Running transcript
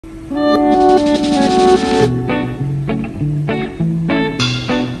To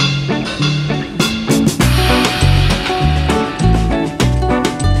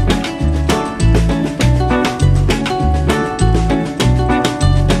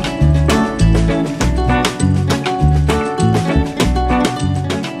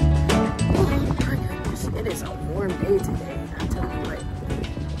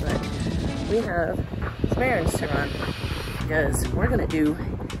run because we're gonna do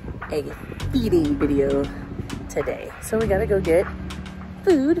a feeding video today. So we gotta go get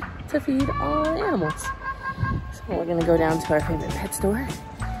food to feed our animals. So we're gonna go down to our favorite pet store,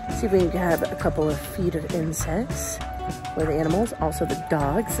 see if we can grab a couple of feeder insects for the animals. Also the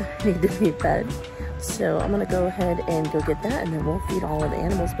dogs need to be fed. So I'm gonna go ahead and go get that and then we'll feed all of the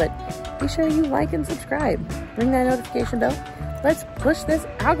animals. But be sure you like and subscribe. Ring that notification bell. Let's push this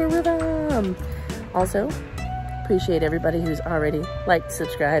algorithm. Also, appreciate everybody who's already liked,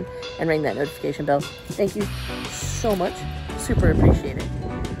 subscribed, and ring that notification bell. Thank you so much. Super appreciate it.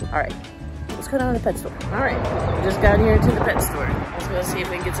 All right, let's go down to the pet store. All right, we just got here to the pet store. Let's go see if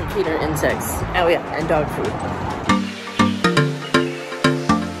we can get some feeder insects. Oh yeah, and dog food.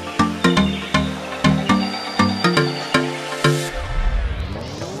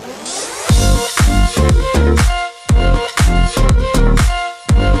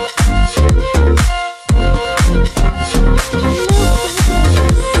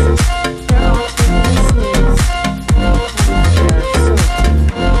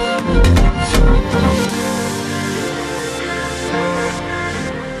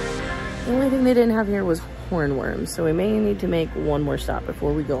 They didn't have here was hornworms, so we may need to make one more stop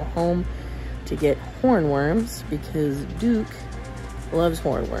before we go home to get hornworms because Duke loves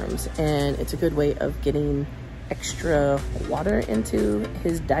hornworms and it's a good way of getting extra water into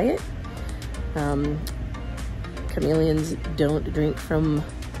his diet. Chameleons don't drink from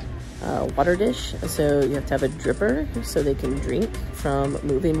a water dish, so you have to have a dripper so they can drink from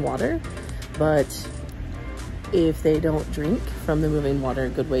moving water. But if they don't drink from the moving water, a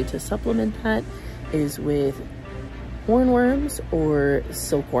good way to supplement that is with hornworms or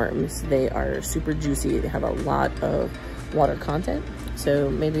silkworms. They are super juicy. They have a lot of water content. So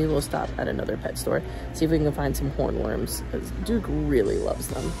maybe we'll stop at another pet store, see if we can find some hornworms, because Duke really loves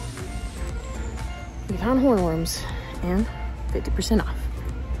them. We found hornworms and 50% off.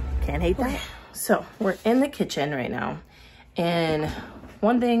 Can't hate that. So we're in the kitchen right now. And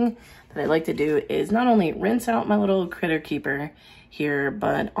one thing that I like to do is not only rinse out my little critter keeper here,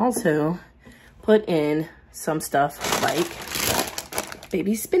 but also put in some stuff like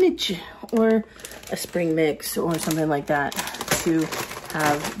baby spinach or a spring mix or something like that to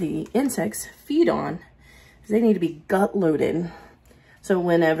have the insects feed on. They need to be gut loaded. So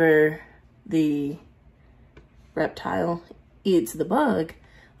whenever the reptile eats the bug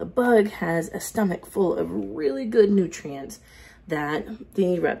has a stomach full of really good nutrients that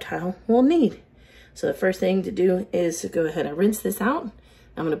the reptile will need. So the first thing to do is to go ahead and rinse this out.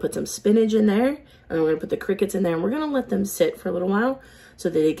 I'm gonna put some spinach in there, and then we're gonna put the crickets in there, and we're gonna let them sit for a little while so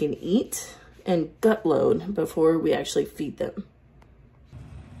that they can eat and gut load before we actually feed them.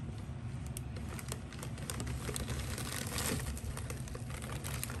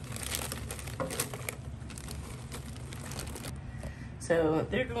 So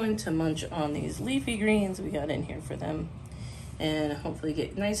they're going to munch on these leafy greens we got in here for them and hopefully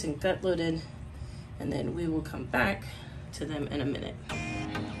get nice and gut loaded, and then we will come back to them in a minute.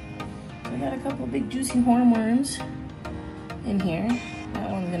 So we got a couple of big juicy hornworms in here. That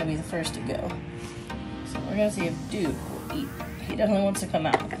one's gonna be the first to go. So we're gonna see if Duke will eat. He definitely wants to come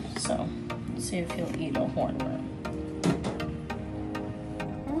out, so let's see if he'll eat a hornworm.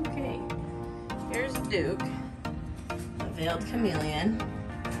 Okay, here's Duke, a veiled chameleon,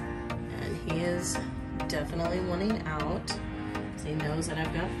 and he is definitely wanting out. He knows that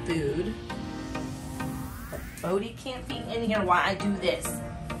I've got food. But Bodie can't be in here while I do this.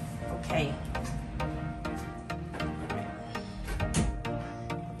 Okay.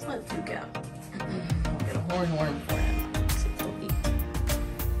 Let's let Duke out. I'll get a hornworm for him. See if he'll eat.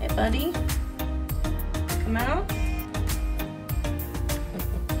 Hey, buddy. Come out.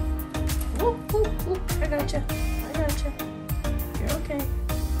 Whoop, whoop, whoop. I gotcha. I gotcha. You're okay.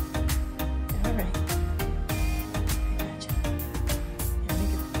 All right.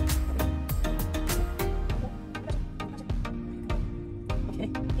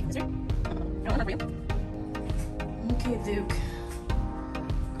 Okay, Duke,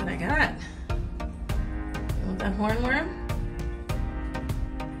 what I got? You want that hornworm?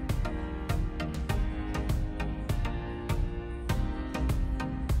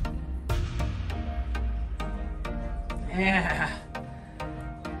 Yeah.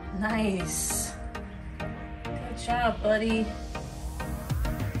 Nice. Good job, buddy.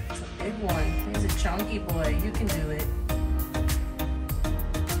 That's a big one. He's a chunky boy. You can do it.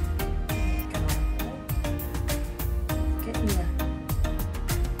 Getting you.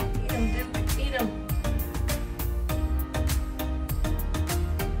 Eat him, Duke. Eat him.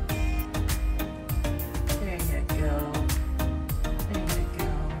 There you go. There you go.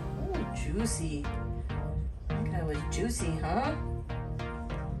 Oh, juicy. That guy was juicy, huh?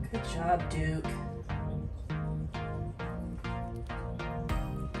 Good job, Duke.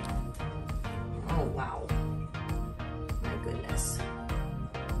 Oh, wow. My goodness.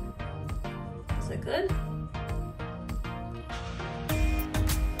 Is that good?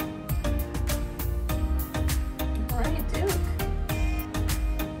 All right, Duke.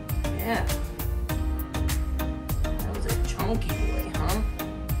 Yeah. That was a chunky boy, huh?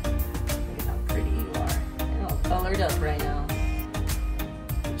 Look at how pretty you are. You're all colored up right now.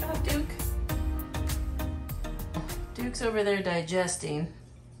 Duke's over there digesting.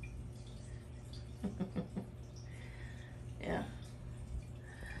 Yeah.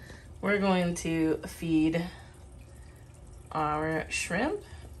 We're going to feed our shrimp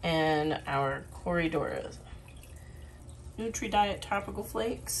and our corridoras. Nutri-Diet Tropical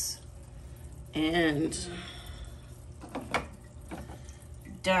Flakes and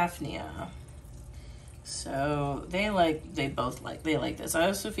Daphnia. So they like this. I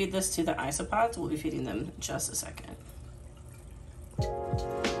also feed this to the isopods. We'll be feeding them in just a second. Let's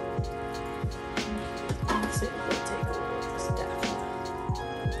see if we'll take a look at this Daphnia.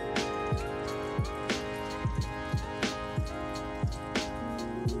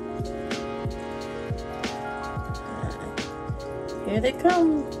 Here they come.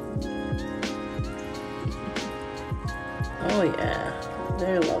 Oh yeah,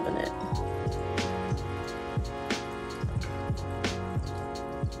 they're loving it.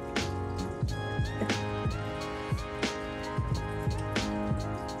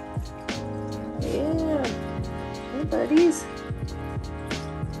 Yeah, hey buddies.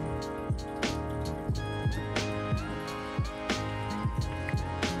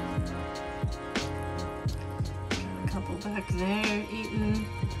 A couple back there eating.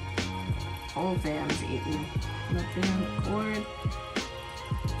 Whole fam's eating. Up there on the cord.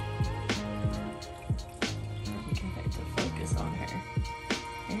 Get back to focus on her.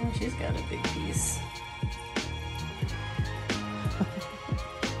 Yeah, she's got a big piece.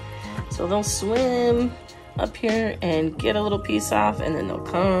 So they'll swim up here and get a little piece off, and then they'll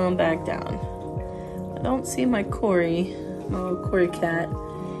come back down. I don't see my cory, my little cory cat,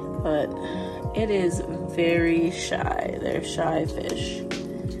 but it is very shy. They're shy fish,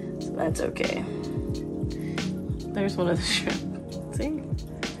 so that's okay. There's one of the shrimp. See?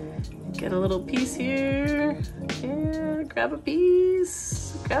 Get a little piece here. Yeah, grab a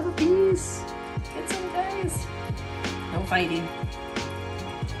piece. Grab a piece. Get some, guys. No fighting.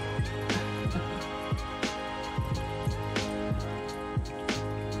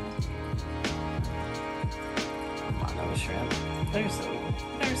 Shrimp. They're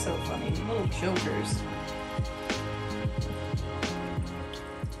so funny. Little jokers.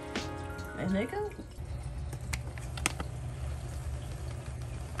 And they go.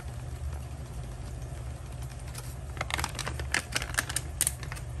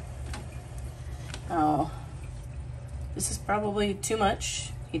 Oh, this is probably too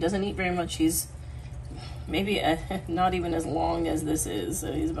much. He doesn't eat very much. He's maybe not even as long as this is.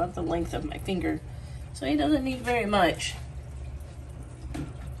 So he's about the length of my finger. So he doesn't eat very much.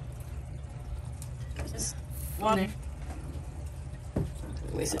 Just water.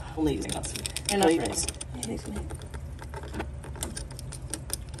 Waste it. Only using us. You're not friends.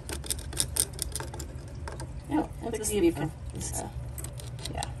 Yeah, that's a beef.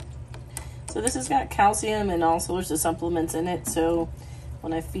 Yeah. So this has got calcium and all sorts of supplements in it. So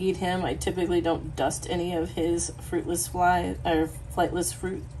when I feed him, I typically don't dust any of his fruitless flies or flightless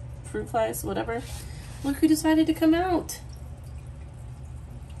fruit flies, whatever. Look who decided to come out.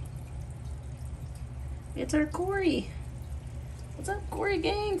 It's our Cory. What's up, Cory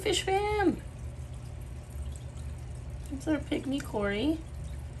gang, fish fam? It's our pygmy Cory.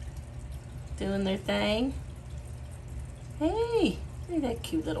 Doing their thing. Hey, look at that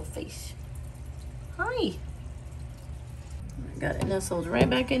cute little face. Hi. I got it nestled right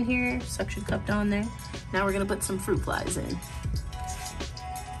back in here, suction cupped on there. Now we're gonna put some fruit flies in.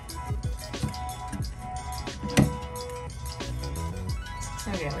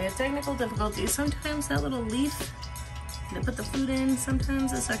 Okay, we have technical difficulties. Sometimes that little leaf that put the food in,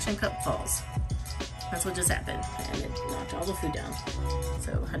 sometimes the suction cup falls. That's what just happened, and it knocked all the food down.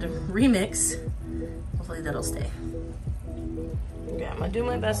 So I had to remix. Hopefully that'll stay. Okay, I'm gonna do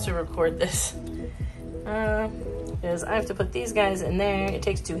my best to record this. Because I have to put these guys in there. It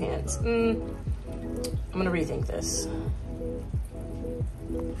takes 2 hands. I'm gonna rethink this.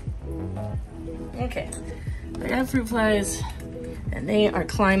 Okay, I got fruit flies, and they are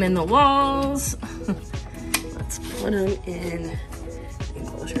climbing the walls. Let's put them in the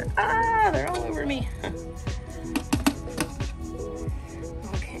enclosure. Ah, they're all over me.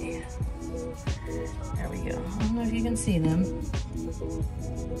 Okay, there we go. I don't know if you can see them.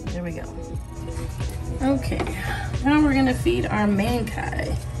 There we go. Okay, now we're gonna feed our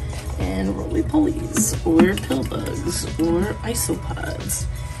mankai and roly-polies, or pill bugs, or isopods,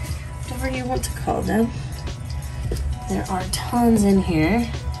 whatever you want to call them. There are tons in here.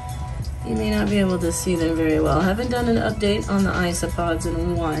 You may not be able to see them very well. I haven't done an update on the isopods in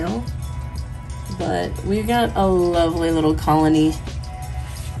a while, but we've got a lovely little colony.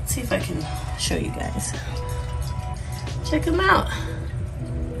 Let's see if I can show you guys. Check them out.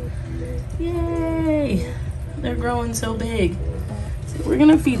 Yay! They're growing so big. So we're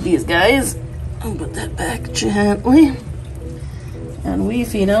gonna feed these guys. I'll put that back gently. And we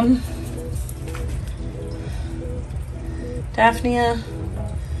feed them Daphnia.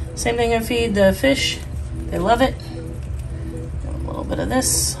 Same thing I feed the fish. They love it. A little bit of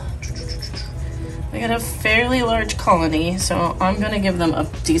this. We got a fairly large colony, so I'm gonna give them a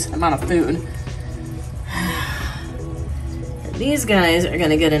decent amount of food. These guys are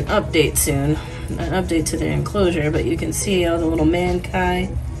gonna get an update soon, an update to their enclosure, but you can see all the little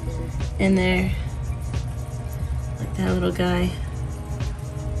mankai in there, like that little guy.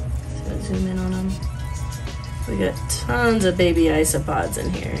 So zoom in on them. We got tons of baby isopods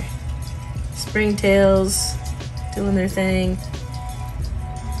in here. Springtails doing their thing.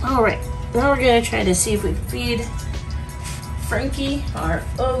 All right, now we're gonna try to see if we can feed Frankie, our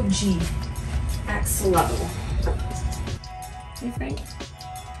OG axolotl. Hey Frank,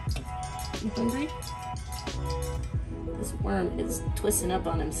 you hungry? This worm is twisting up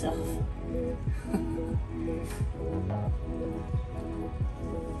on himself.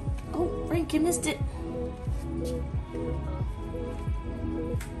 Oh, Frank, you missed it.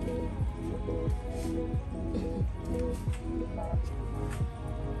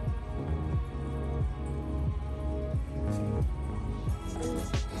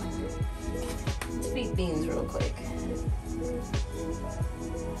 Let's beat beans real quick.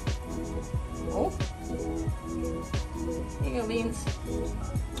 Oh, here you go, beans.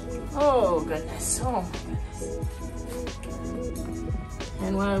 Oh goodness, oh my goodness.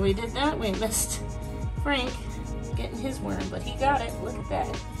 And while we did that, we missed Frank getting his worm, but he got it. Look at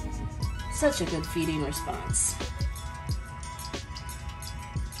that. Such a good feeding response.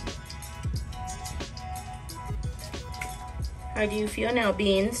 How do you feel now,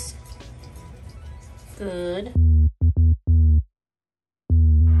 Beans? Good.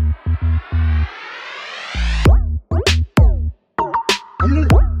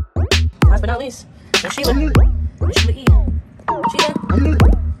 Last but not least, there's Sheila. There's Sheila E. Sheila.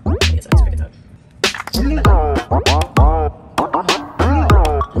 I guess that's cricket time.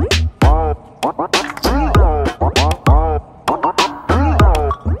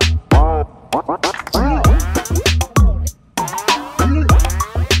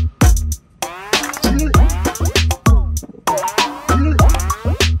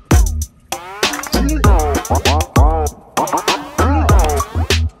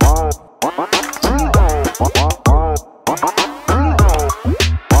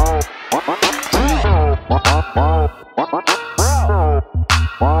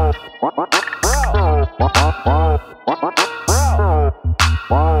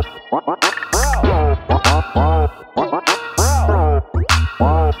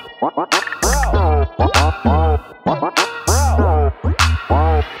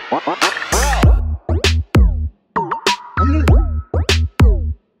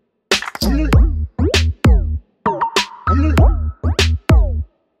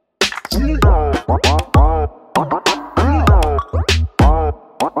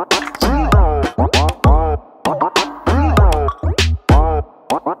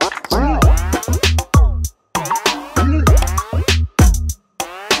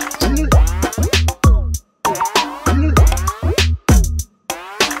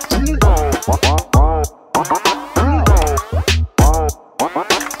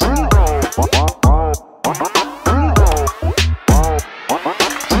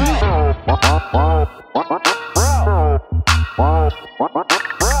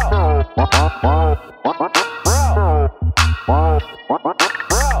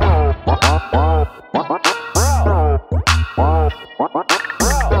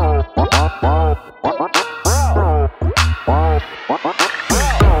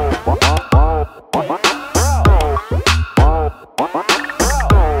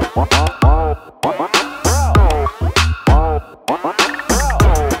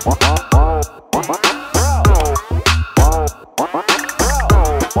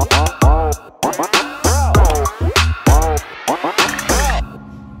 All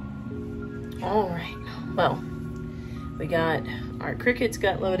right, well, we got our crickets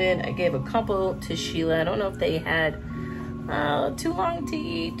got loaded. I gave a couple to Sheila. I don't know if they had too long to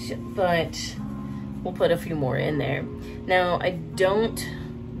eat, but we'll put a few more in there. Now, I don't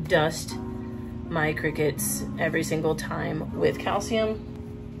dust my crickets every single time with calcium.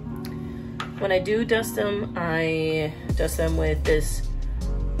 When I do dust them, I dust them with this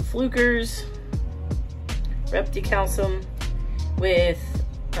Fluker's Repticalcium with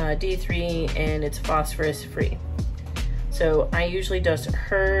D3, and it's phosphorus free. So I usually dust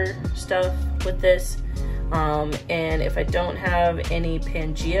her stuff with this. And if I don't have any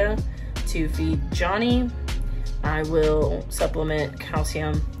Pangea to feed Johnny, I will supplement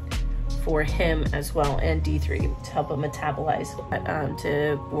calcium for him as well, and D3 to help him metabolize,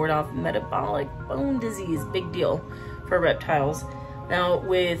 to ward off metabolic bone disease. Big deal for reptiles. Now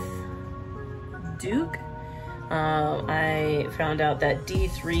with Duke, I found out that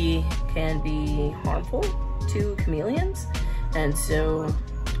D3 can be harmful to chameleons, and so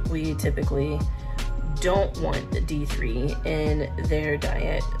we typically don't want the D3 in their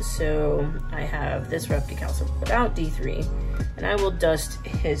diet. So I have this Repticalcium without D3, and I will dust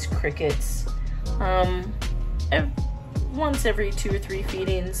his crickets once every 2 or 3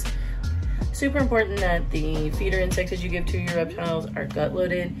 feedings. Super important that the feeder insects that you give to your reptiles are gut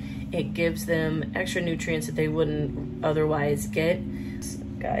loaded. It gives them extra nutrients that they wouldn't otherwise get.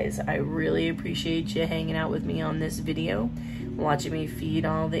 Guys, I really appreciate you hanging out with me on this video, watching me feed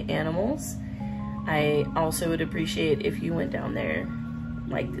all the animals. I also would appreciate if you went down there,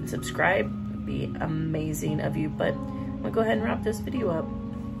 liked and subscribed. It'd be amazing of you, but I'm gonna go ahead and wrap this video up.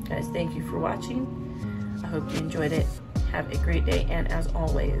 Guys, thank you for watching. I hope you enjoyed it. Have a great day, and as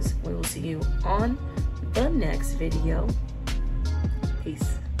always, we will see you on the next video.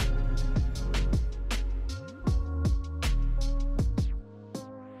 Peace.